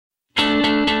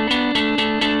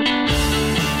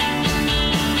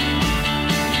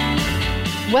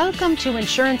Welcome to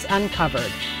Insurance Uncovered,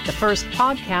 the first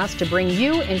podcast to bring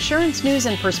you insurance news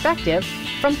and perspective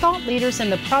from thought leaders in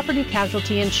the property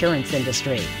casualty insurance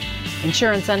industry.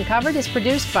 Insurance Uncovered is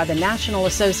produced by the National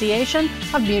Association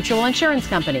of Mutual Insurance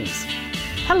Companies.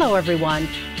 Hello, everyone.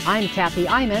 I'm Kathy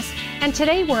Imus, and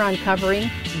today we're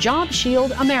uncovering Job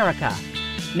Shield America.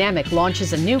 NAMIC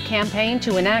launches a new campaign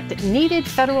to enact needed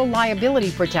federal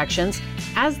liability protections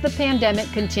as the pandemic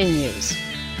continues.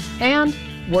 And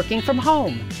working from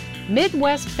home.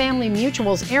 Midwest Family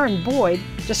Mutual's Aaron Boyd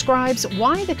describes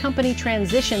why the company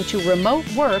transitioned to remote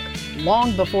work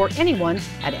long before anyone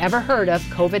had ever heard of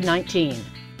COVID-19.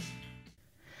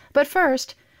 But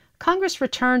first, Congress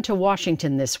returned to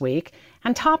Washington this week,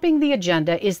 and topping the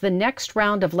agenda is the next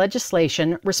round of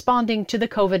legislation responding to the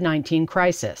COVID-19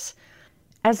 crisis.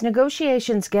 As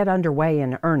negotiations get underway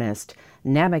in earnest,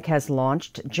 NAMIC has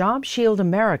launched Job Shield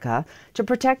America to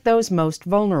protect those most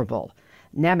vulnerable.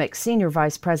 NAMIC Senior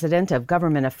Vice President of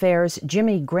Government Affairs,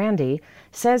 Jimmy Grandy,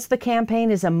 says the campaign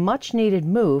is a much-needed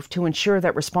move to ensure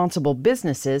that responsible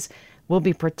businesses will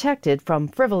be protected from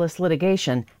frivolous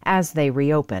litigation as they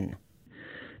reopen.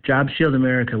 Job Shield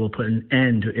America will put an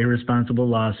end to irresponsible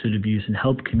lawsuit abuse and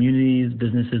help communities,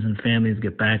 businesses, and families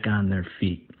get back on their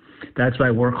feet. That's why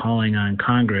we're calling on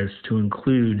Congress to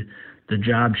include the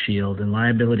Job Shield and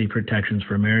liability protections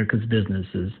for America's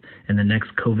businesses in the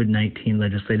next COVID-19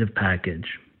 legislative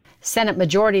package. Senate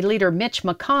Majority Leader Mitch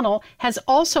McConnell has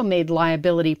also made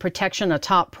liability protection a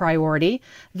top priority,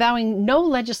 vowing no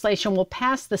legislation will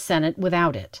pass the Senate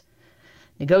without it.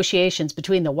 Negotiations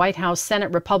between the White House,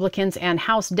 Senate Republicans, and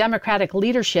House Democratic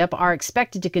leadership are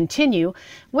expected to continue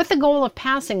with the goal of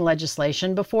passing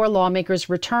legislation before lawmakers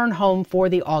return home for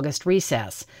the August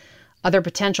recess. Other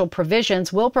potential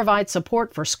provisions will provide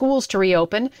support for schools to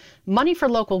reopen, money for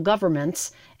local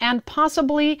governments, and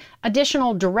possibly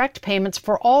additional direct payments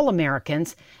for all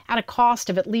Americans at a cost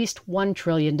of at least $1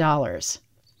 trillion.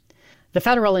 The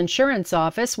Federal Insurance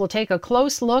Office will take a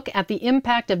close look at the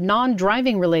impact of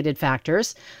non-driving related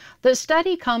factors. The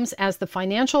study comes as the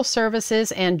Financial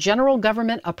Services and General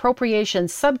Government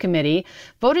Appropriations Subcommittee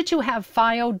voted to have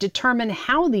FIO determine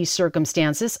how these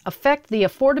circumstances affect the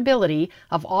affordability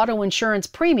of auto insurance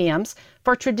premiums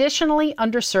for traditionally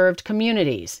underserved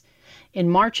communities. In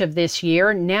March of this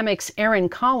year, NAMIC's Aaron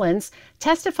Collins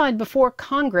testified before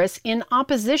Congress in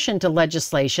opposition to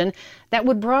legislation that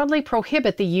would broadly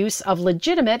prohibit the use of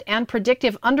legitimate and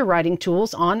predictive underwriting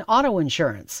tools on auto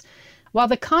insurance. While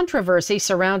the controversy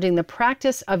surrounding the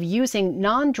practice of using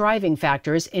non-driving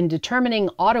factors in determining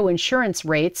auto insurance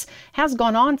rates has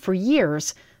gone on for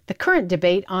years, the current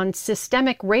debate on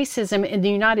systemic racism in the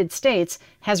United States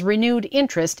has renewed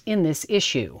interest in this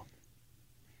issue.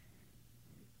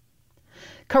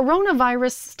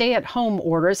 Coronavirus stay-at-home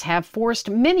orders have forced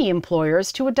many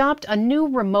employers to adopt a new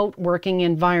remote working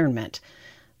environment.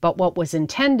 But what was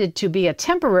intended to be a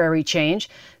temporary change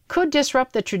could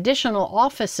disrupt the traditional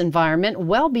office environment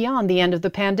well beyond the end of the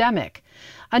pandemic.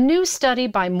 A new study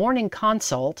by Morning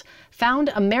Consult found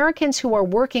Americans who are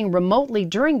working remotely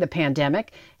during the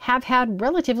pandemic have had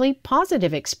relatively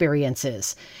positive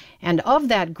experiences. And of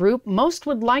that group, most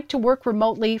would like to work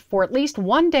remotely for at least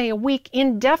one day a week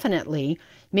indefinitely,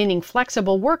 meaning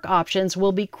flexible work options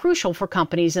will be crucial for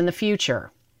companies in the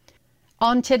future.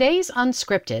 On today's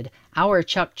Unscripted, our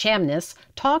Chuck Chamness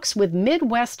talks with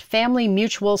Midwest Family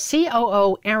Mutual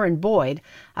COO Aaron Boyd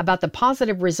about the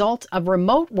positive results of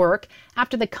remote work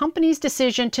after the company's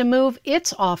decision to move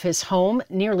its office home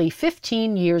nearly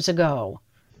 15 years ago.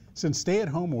 Since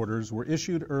stay-at-home orders were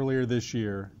issued earlier this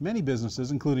year, many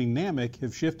businesses, including NAMIC,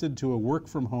 have shifted to a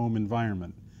work-from-home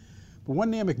environment. But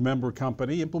one NAMIC member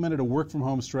company implemented a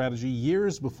work-from-home strategy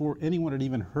years before anyone had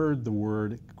even heard the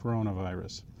word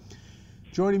coronavirus.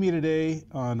 Joining me today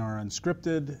on our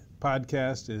Unscripted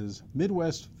podcast is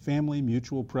Midwest Family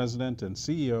Mutual President and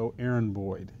CEO Aaron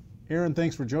Boyd. Aaron,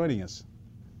 thanks for joining us.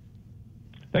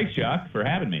 Thanks, Chuck, for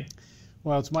having me.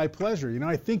 Well, it's my pleasure.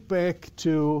 I think back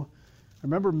to, I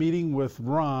remember meeting with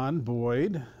Ron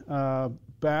Boyd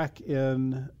back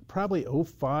in probably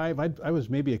 2005. I was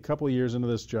maybe a couple of years into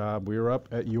this job. We were up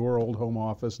at your old home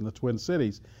office in the Twin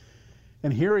Cities.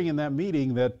 And hearing in that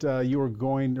meeting that you were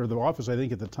going, or the office I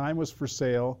think at the time was for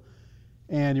sale,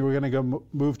 and you were going to go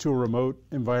move to a remote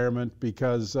environment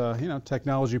because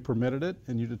technology permitted it,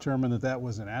 and you determined that that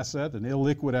was an asset, an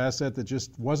illiquid asset that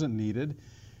just wasn't needed,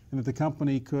 and that the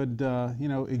company could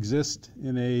exist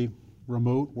in a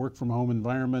remote work from home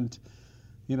environment,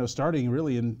 starting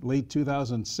really in late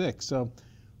 2006. So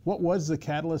what was the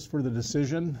catalyst for the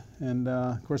decision? And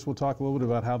of course we'll talk a little bit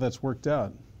about how that's worked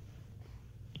out.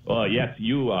 Well, yes,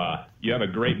 you have a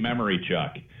great memory,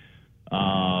 Chuck.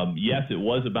 Yes, it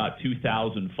was about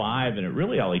 2005, and it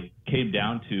really only came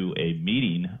down to a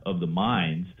meeting of the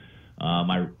minds.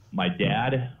 My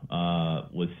dad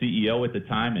was CEO at the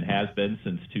time and has been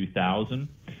since 2000,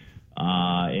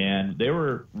 and they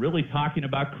were really talking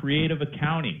about creative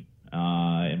accounting.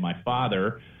 And my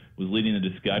father was leading the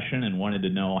discussion and wanted to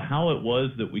know how it was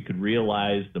that we could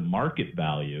realize the market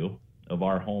value of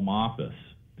our home office.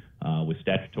 With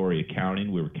statutory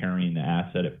accounting, we were carrying the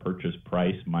asset at purchase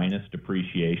price minus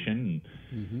depreciation.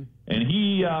 And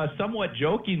he somewhat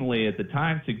jokingly at the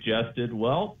time suggested,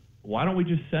 well, why don't we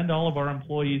just send all of our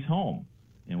employees home?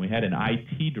 And we had an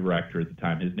IT director at the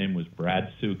time. His name was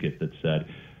Brad Sukit, that said,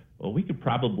 well, we could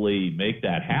probably make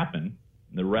that happen.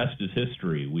 The rest is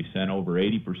history. We sent over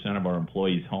 80% of our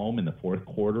employees home in the fourth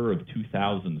quarter of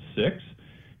 2006.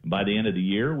 By the end of the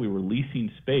year, we were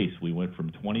leasing space. We went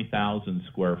from 20,000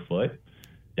 square foot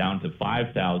down to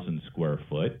 5,000 square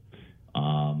foot,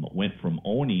 went from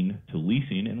owning to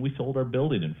leasing, and we sold our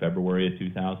building in February of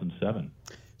 2007.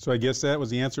 So I guess that was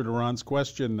the answer to Ron's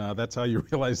question. That's how you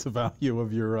realize the value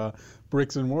of your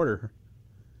bricks and mortar.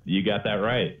 You got that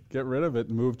right. Get rid of it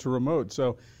and move to remote.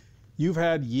 So you've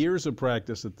had years of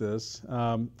practice at this.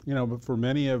 But for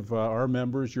many of our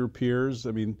members, your peers,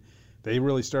 I mean, they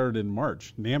really started in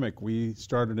March. NAMIC, we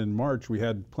started in March. We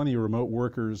had plenty of remote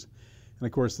workers. And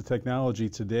of course, the technology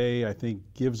today, I think,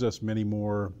 gives us many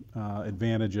more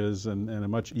advantages and a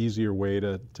much easier way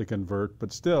to convert.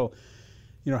 But still,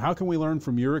 how can we learn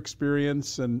from your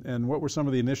experience and what were some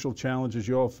of the initial challenges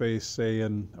you all faced, say,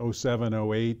 in 07,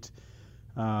 08,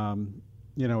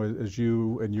 as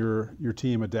you and your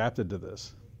team adapted to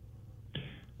this?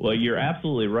 Well, you're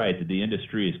absolutely right that the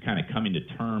industry is kind of coming to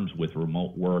terms with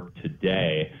remote work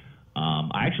today.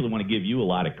 I actually want to give you a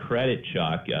lot of credit,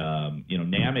 Chuck.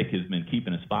 NAMIC has been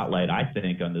keeping a spotlight, I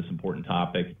think, on this important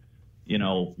topic,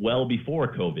 well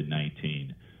before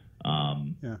COVID-19.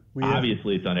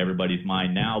 Obviously, it's on everybody's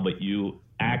mind now, but you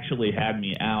actually had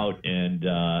me out and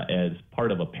as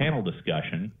part of a panel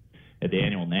discussion at the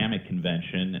annual NAMIC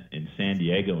convention in San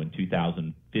Diego in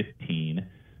 2015.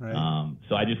 Right.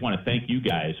 So I just want to thank you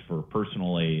guys for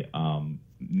personally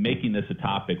making this a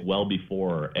topic well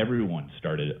before everyone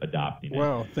started adopting it.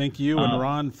 Well, thank you and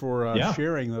Ron for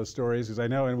sharing those stories, because I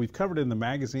know, and we've covered it in the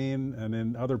magazine and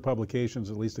in other publications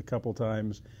at least a couple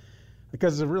times,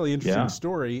 because it's a really interesting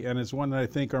story, and it's one that I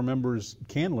think our members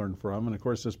can learn from. And of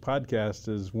course, this podcast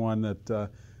is one that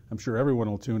I'm sure everyone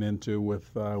will tune into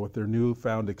with their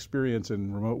newfound experience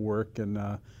in remote work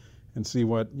and see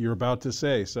what you're about to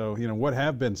say. So, what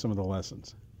have been some of the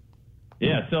lessons?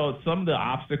 Yeah, so some of the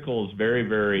obstacles very,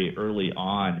 very early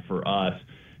on for us,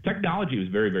 technology was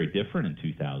very, very different in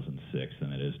 2006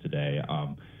 than it is today.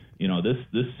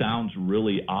 This sounds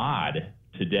really odd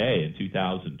today in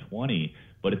 2020,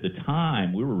 but at the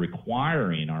time we were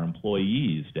requiring our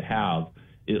employees to have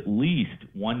at least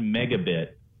 1 megabit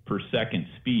per second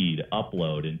speed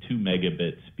upload and 2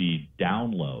 megabit speed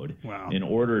download in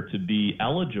order to be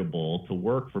eligible to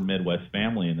work for Midwest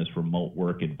Family in this remote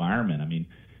work environment. I mean,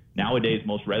 nowadays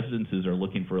most residences are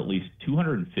looking for at least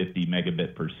 250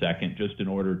 megabit per second just in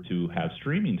order to have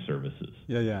streaming services.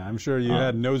 Yeah. I'm sure you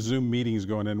had no Zoom meetings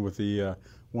going in with the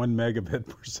 1 megabit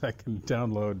per second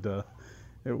download.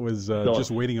 It was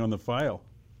just waiting on the file.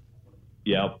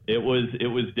 Yeah, it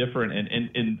was different,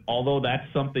 and although that's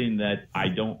something that I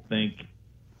don't think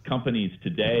companies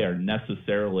today are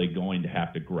necessarily going to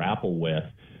have to grapple with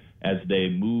as they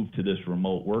move to this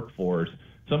remote workforce,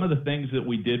 some of the things that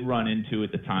we did run into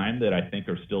at the time that I think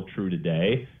are still true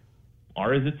today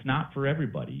are it's not for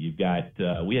everybody. You've got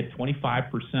we had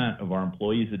 25% of our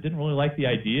employees that didn't really like the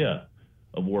idea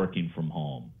of working from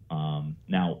home.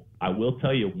 Now, I will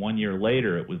tell you, 1 year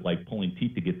later, it was like pulling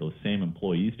teeth to get those same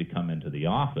employees to come into the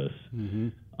office.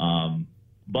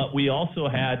 But we also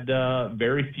had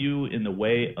very few in the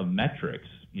way of metrics.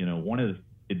 One of the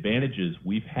advantages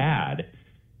we've had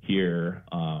here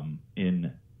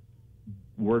in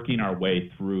working our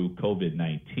way through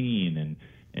COVID-19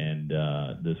 and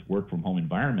this work from home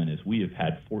environment is we have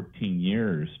had 14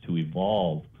 years to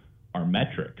evolve our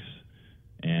metrics.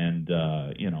 And,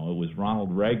 it was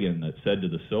Ronald Reagan that said to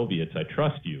the Soviets, I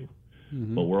trust you,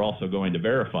 but we're also going to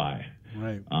verify.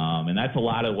 Right. And that's a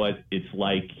lot of what it's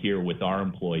like here with our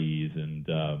employees. And,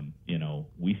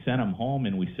 we sent them home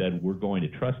and we said, we're going to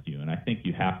trust you. And I think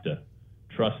you have to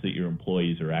trust that your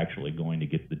employees are actually going to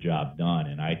get the job done.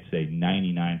 And I'd say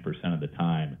 99% of the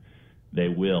time they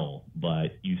will,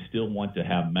 but you still want to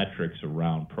have metrics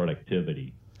around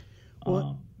productivity,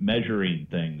 measuring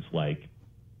things like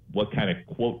what kind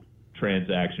of quote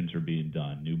transactions are being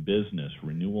done, new business,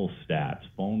 renewal stats,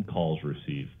 phone calls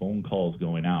received, phone calls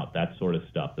going out, that sort of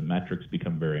stuff. The metrics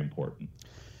become very important.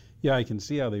 Yeah, I can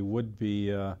see how they would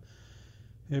be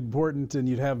important, and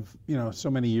you'd have so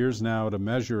many years now to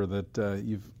measure that.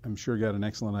 You've, I'm sure, got an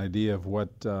excellent idea of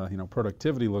what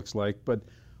productivity looks like. But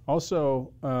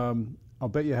also, I'll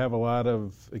bet you have a lot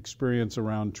of experience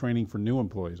around training for new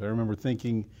employees. I remember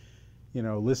thinking,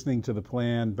 listening to the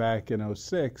plan back in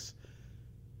 2006,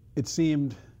 it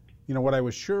seemed, what I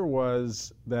was sure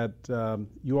was that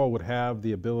you all would have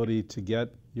the ability to get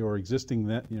your existing,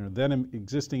 then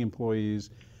existing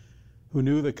employees who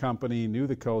knew the company, knew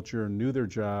the culture, knew their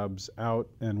jobs out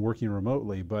and working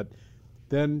remotely. But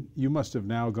then you must have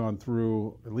now gone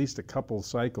through at least a couple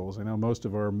cycles. I know most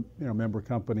of our member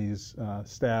companies'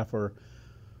 staff are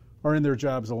in their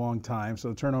jobs a long time, so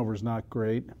the turnover is not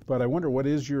great. But I wonder, what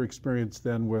is your experience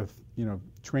then with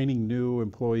training new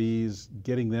employees,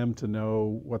 getting them to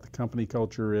know what the company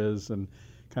culture is and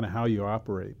kind of how you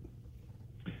operate?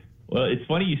 Well, it's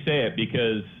funny you say it,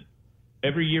 because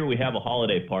every year we have a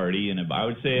holiday party, and I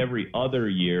would say every other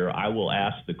year I will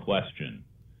ask the question,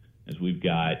 as we've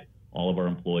got all of our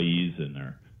employees and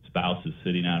their spouses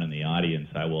sitting out in the audience,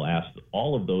 I will ask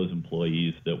all of those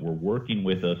employees that were working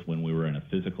with us when we were in a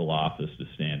physical office to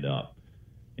stand up.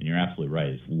 And you're absolutely right,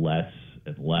 it's less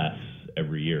and less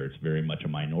every year. It's very much a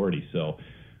minority. So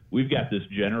we've got this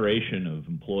generation of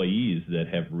employees that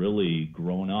have really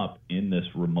grown up in this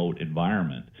remote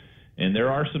environment. And there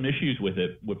are some issues with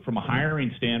it. From a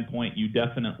hiring standpoint, you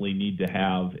definitely need to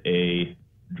have a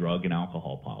drug and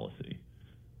alcohol policy.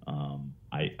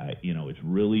 It's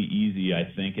really easy,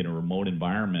 I think, in a remote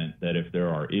environment, that if there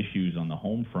are issues on the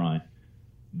home front,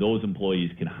 those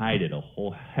employees can hide it a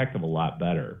whole heck of a lot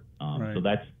better. Right. So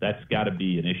that's got to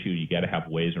be an issue. You got to have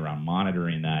ways around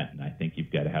monitoring that, and I think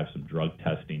you've got to have some drug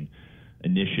testing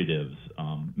initiatives.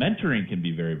 Mentoring can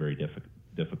be very, very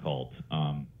difficult.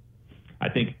 I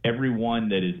think everyone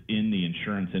that is in the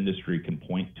insurance industry can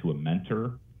point to a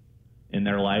mentor in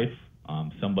their life,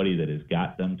 somebody that has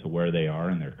got them to where they are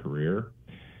in their career.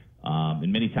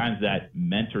 And many times that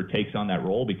mentor takes on that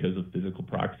role because of physical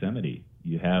proximity.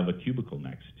 You have a cubicle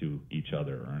next to each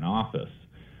other or an office.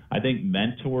 I think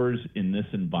mentors in this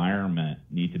environment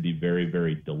need to be very,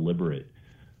 very deliberate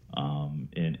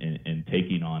in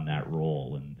taking on that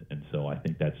role. And so I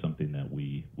think that's something that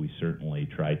we certainly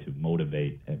try to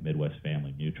motivate at Midwest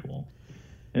Family Mutual.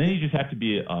 And then you just have to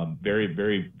be very,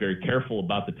 very, very careful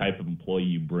about the type of employee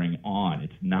you bring on.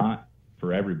 It's not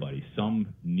for everybody.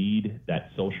 Some need that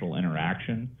social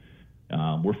interaction.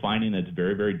 We're finding that it's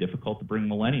very, very difficult to bring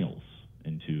millennials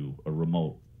into a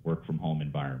remote work-from-home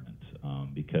environment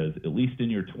because at least in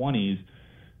your 20s,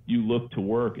 you look to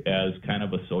work as kind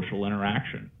of a social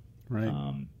interaction. Right.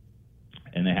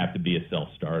 And they have to be a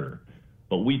self-starter.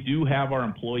 But we do have our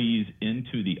employees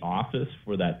into the office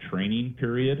for that training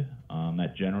period.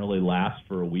 That generally lasts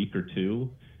for a week or two,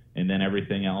 and then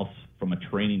everything else from a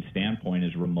training standpoint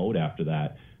is remote after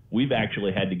that. We've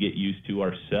actually had to get used to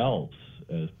ourselves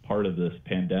as part of this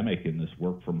pandemic and this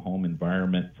work-from-home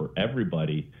environment for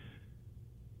everybody,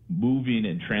 moving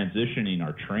and transitioning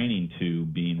our training to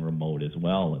being remote as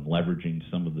well and leveraging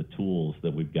some of the tools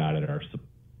that we've got at our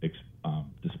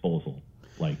disposal,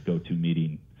 like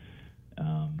GoToMeeting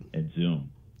and Zoom.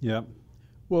 Yeah.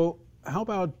 Well, how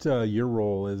about your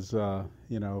role as,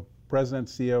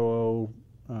 President, COO,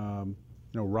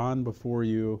 Ron before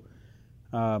you?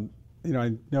 I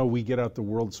know we get out the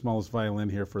world's smallest violin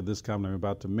here for this comment I'm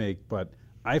about to make, but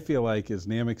I feel like as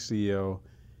NAMIC CEO,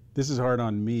 this is hard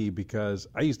on me because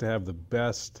I used to have the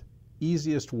best,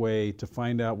 easiest way to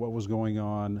find out what was going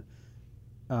on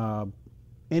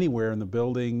anywhere in the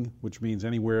building, which means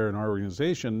anywhere in our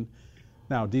organization.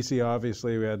 Now, DC,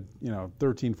 obviously, we had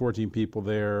 13, 14 people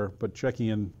there, but checking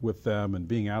in with them and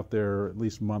being out there at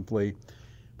least monthly,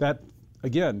 that,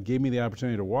 again, gave me the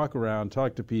opportunity to walk around,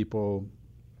 talk to people,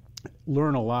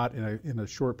 learn a lot in a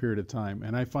short period of time.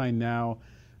 And I find now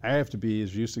I have to be,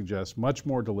 as you suggest, much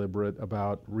more deliberate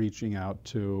about reaching out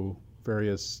to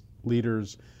various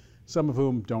leaders, some of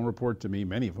whom don't report to me,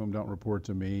 many of whom don't report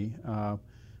to me.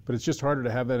 But it's just harder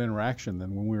to have that interaction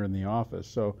than when we were in the office.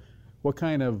 So what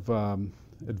kind of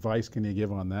advice can you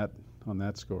give on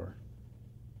that score?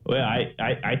 Well,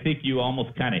 I think you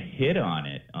almost kind of hit on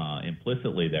it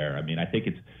implicitly there. I mean, I think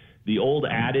it's the old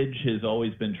adage has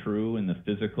always been true in the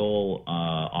physical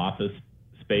office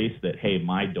space that, hey,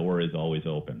 my door is always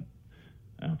open.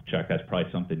 Chuck, that's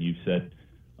probably something you've said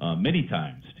many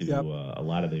times to Yep. A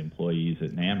lot of the employees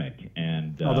at NAMIC.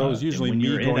 And although it was usually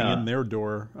me going in their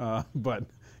door, but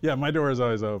yeah, my door is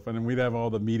always open, and we'd have all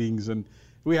the meetings, and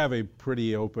we have a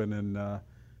pretty open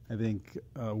and I think,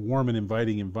 a warm and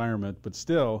inviting environment, but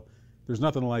still, there's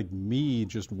nothing like me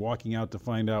just walking out to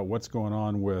find out what's going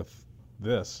on with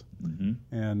this.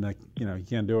 Mm-hmm. And, you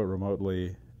can't do it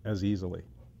remotely as easily.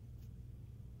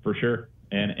 For sure.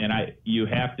 And you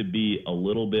have to be a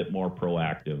little bit more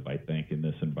proactive, I think, in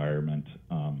this environment.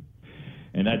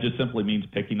 And that just simply means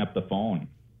picking up the phone.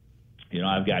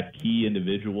 I've got key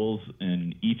individuals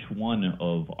in each one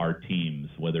of our teams,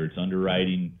 whether it's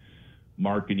underwriting,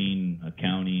 marketing,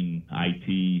 accounting,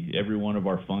 IT, every one of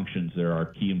our functions, there are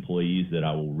key employees that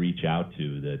I will reach out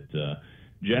to that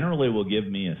generally will give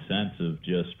me a sense of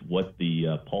just what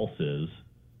the pulse is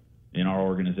in our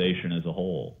organization as a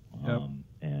whole. Yep.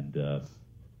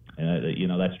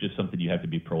 That's just something you have to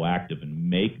be proactive and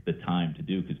make the time to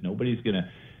do, because nobody's going to,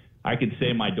 I can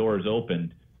say my door is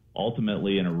open.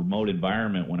 Ultimately, in a remote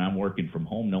environment, when I'm working from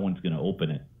home, no one's going to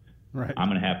open it. Right. I'm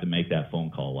going to have to make that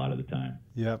phone call a lot of the time.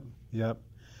 Yep.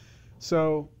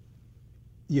 So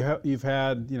you've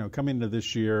had, coming into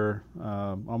this year,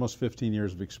 almost 15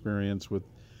 years of experience with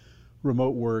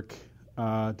remote work.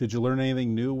 Did you learn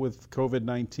anything new with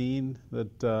COVID-19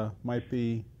 that might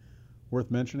be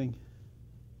worth mentioning?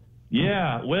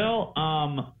 Yeah, well,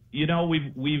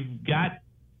 we've got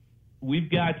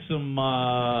some.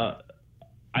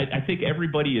 I think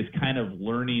everybody is kind of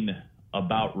learning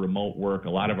about remote work. A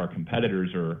lot of our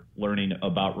competitors are learning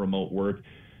about remote work.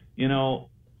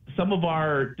 Some of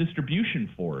our distribution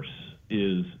force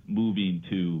is moving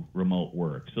to remote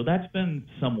work, so that's been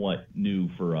somewhat new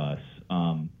for us.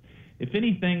 If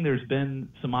anything, there's been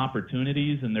some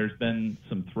opportunities and there's been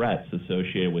some threats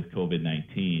associated with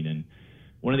COVID-19. And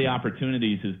one of the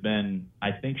opportunities has been,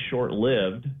 I think,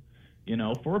 short-lived.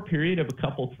 For a period of a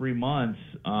couple, 3 months,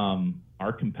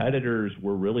 our competitors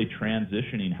were really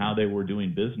transitioning how they were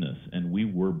doing business, and we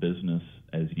were business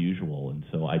as usual. And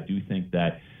so I do think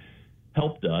that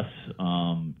helped us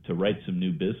to write some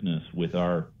new business with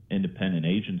our independent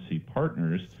agency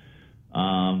partners.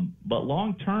 But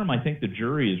long term, I think the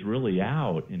jury is really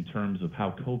out in terms of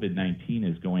how COVID-19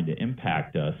 is going to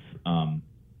impact us.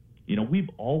 We've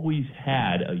always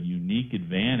had a unique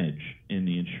advantage in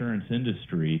the insurance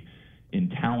industry in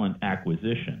talent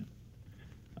acquisition.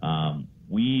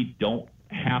 We don't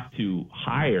have to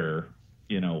hire,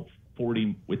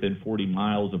 within 40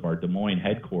 miles of our Des Moines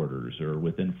headquarters or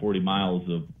within 40 miles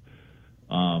of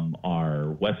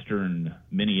our western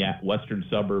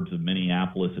suburbs of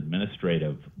Minneapolis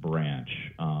administrative branch.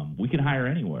 We can hire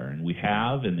anywhere, and we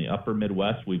have. In the upper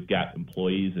Midwest, we've got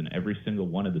employees in every single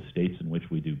one of the states in which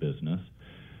we do business.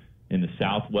 In the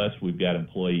Southwest, we've got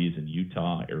employees in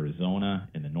Utah, Arizona.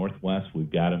 In the Northwest,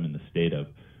 we've got them in the state of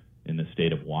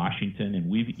Washington, and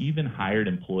we've even hired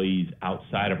employees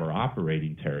outside of our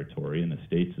operating territory in the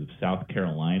states of South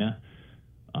Carolina,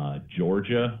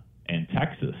 Georgia, and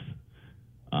Texas.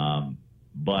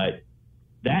 But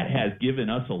that has given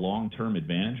us a long-term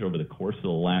advantage over the course of the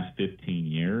last 15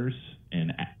 years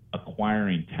in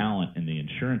acquiring talent in the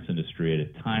insurance industry at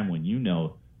a time when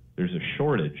there's a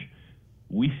shortage.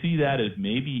 We see that as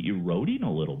maybe eroding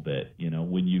a little bit,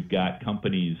 when you've got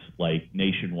companies like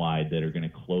Nationwide that are going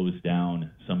to close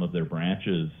down some of their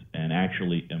branches and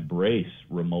actually embrace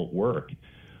remote work.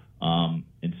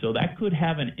 And so that could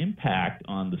have an impact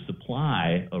on the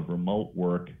supply of remote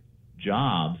work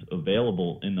jobs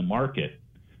available in the market.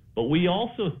 But we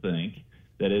also think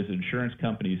that as insurance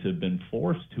companies have been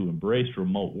forced to embrace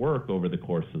remote work over the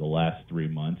course of the last 3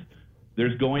 months,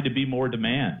 there's going to be more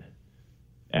demand.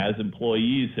 As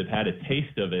employees have had a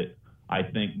taste of it, I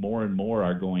think more and more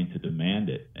are going to demand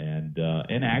it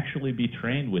and actually be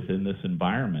trained within this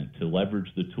environment to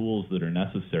leverage the tools that are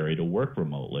necessary to work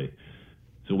remotely.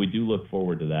 So we do look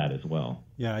forward to that as well.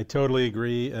 Yeah, I totally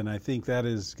agree, and I think that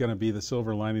is going to be the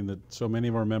silver lining that so many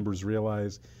of our members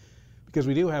realize, because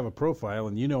we do have a profile,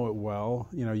 and you know it well.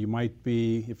 You might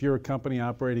be, if you're a company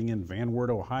operating in Van Wert,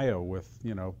 Ohio, with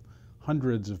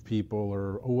hundreds of people,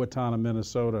 or Owatonna,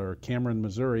 Minnesota, or Cameron,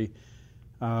 Missouri.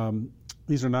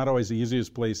 These are not always the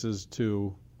easiest places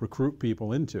to recruit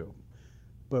people into.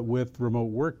 But with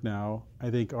remote work now, I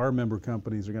think our member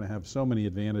companies are going to have so many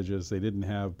advantages they didn't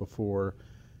have before,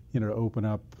 to open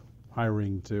up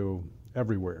hiring to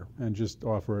everywhere and just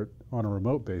offer it on a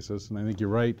remote basis. And I think you're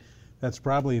right. That's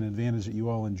probably an advantage that you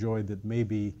all enjoyed that may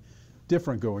be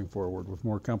different going forward with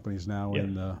more companies now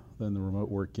in the remote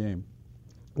work game.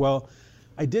 Well,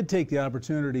 I did take the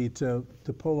opportunity to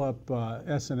pull up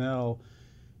SNL,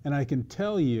 and I can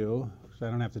tell you, so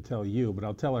I don't have to tell you, but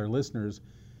I'll tell our listeners,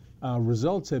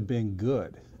 results have been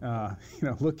good.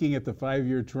 Looking at the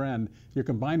 5-year trend, your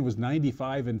combined was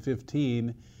 95 and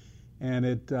 15, and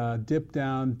it dipped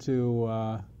down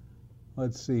to,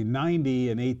 90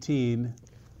 and 18,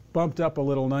 bumped up a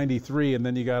little, 93, and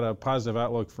then you got a positive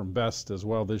outlook from Best as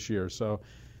well this year. So,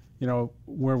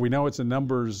 where we know it's a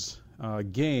numbers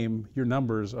game, your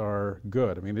numbers are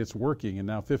good. I mean, it's working, and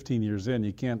now 15 years in,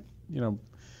 you can't,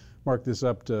 mark this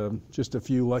up to just a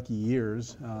few lucky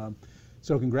years.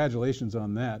 So congratulations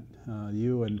on that,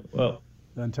 you and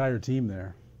the entire team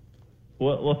there.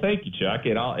 Well, thank you, Chuck.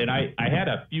 And I had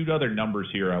a few other numbers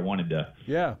here I wanted to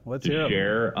share.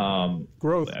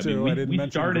 Growth too. We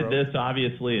started growth. This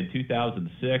obviously in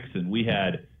 2006, and we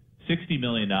had $60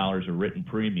 million of written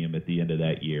premium at the end of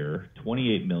that year,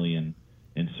 $28 million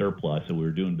in surplus, and we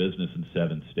were doing business in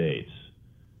 7 states.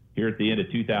 Here at the end of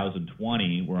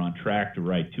 2020, we're on track to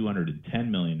write $210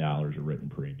 million of written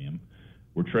premium.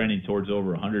 We're trending towards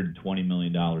over $120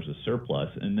 million of surplus.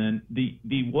 And then the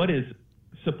what is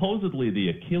supposedly the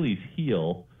Achilles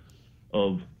heel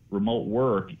of remote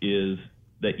work is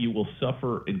that you will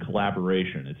suffer in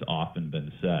collaboration, it's often been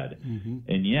said. Mm-hmm.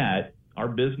 And yet, our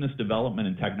business development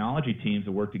and technology teams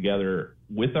have worked together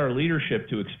with our leadership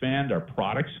to expand our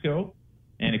product scope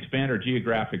and expand our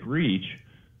geographic reach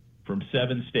from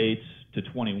 7 states to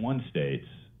 21 states.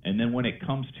 And then when it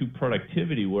comes to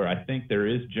productivity, where I think there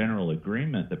is general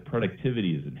agreement that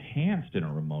productivity is enhanced in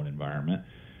a remote environment,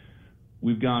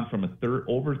 we've gone from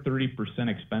over 30%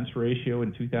 expense ratio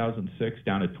in 2006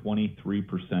 down to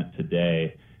 23%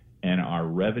 today. And our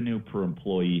revenue per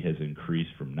employee has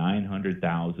increased from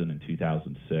 $900,000 in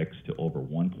 2006 to over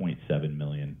 $1.7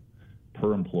 million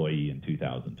per employee in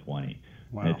 2020.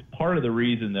 Wow. And it's part of the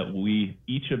reason that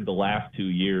each of the last 2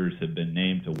 years have been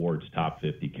named towards top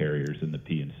 50 carriers in the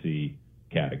P&C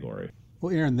category.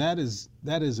 Well, Aaron, that is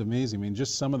amazing. I mean,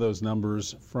 just some of those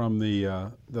numbers from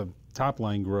the top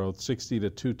line growth, 60 to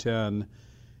 210,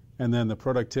 and then the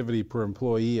productivity per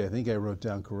employee, I think I wrote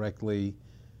down correctly,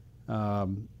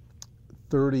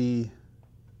 30.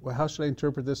 Well, how should I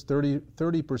interpret this? 30%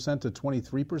 to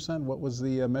 23%. What was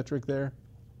the metric there?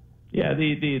 Yeah,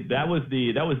 that was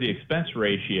the expense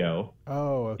ratio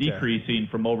decreasing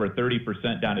from over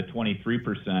 30% down to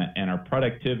 23%, and our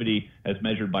productivity, as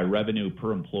measured by revenue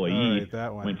per employee,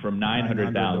 went from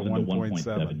 $900,000 to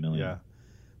 $1.7 million. Yeah,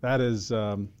 that is,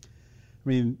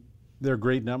 they're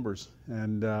great numbers,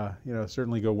 and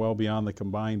certainly go well beyond the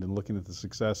combined. And looking at the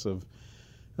success of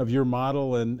your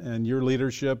model and your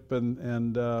leadership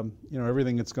and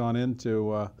everything that's gone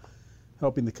into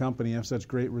helping the company have such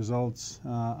great results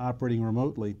operating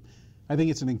remotely. I think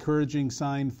it's an encouraging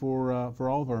sign for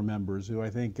all of our members who I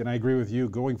think, and I agree with you,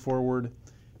 going forward,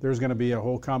 there's going to be a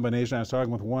whole combination. I was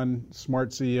talking with one smart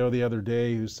CEO the other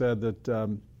day who said that,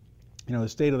 the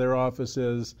state of their office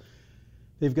is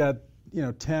they've got,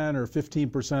 10 or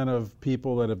 15% of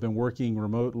people that have been working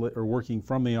remotely or working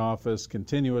from the office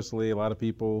continuously. A lot of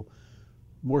people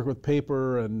work with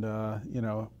paper and,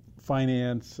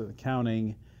 finance,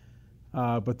 accounting.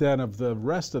 But then of the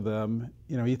rest of them,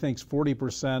 he thinks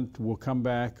 40% will come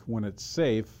back when it's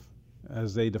safe,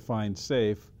 as they define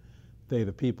safe, they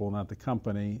the people, not the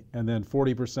company, and then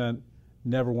 40%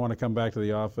 never want to come back to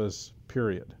the office,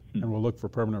 period, and will look for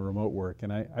permanent remote work.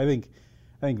 And I think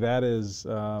that is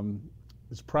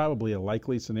probably a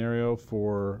likely scenario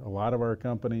for a lot of our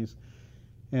companies,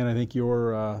 and I think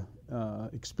your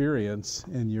experience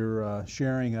and your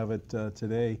sharing of it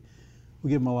today we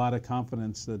give them a lot of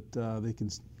confidence that they can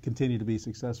continue to be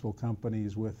successful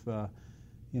companies with, a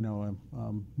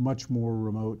much more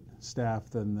remote staff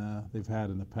than they've had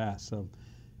in the past. So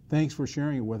thanks for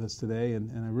sharing it with us today,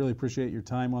 and I really appreciate your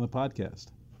time on the podcast.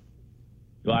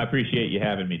 Well, I appreciate you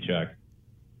having me, Chuck.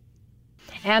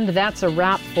 And that's a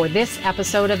wrap for this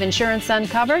episode of Insurance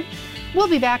Uncovered. We'll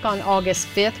be back on August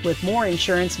 5th with more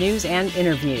insurance news and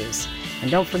interviews. And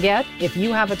don't forget, if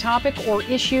you have a topic or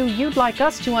issue you'd like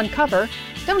us to uncover,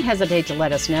 don't hesitate to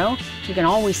let us know. You can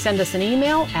always send us an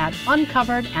email at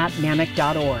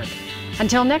uncovered@namic.org.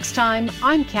 Until next time,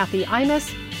 I'm Kathy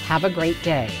Imus. Have a great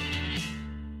day.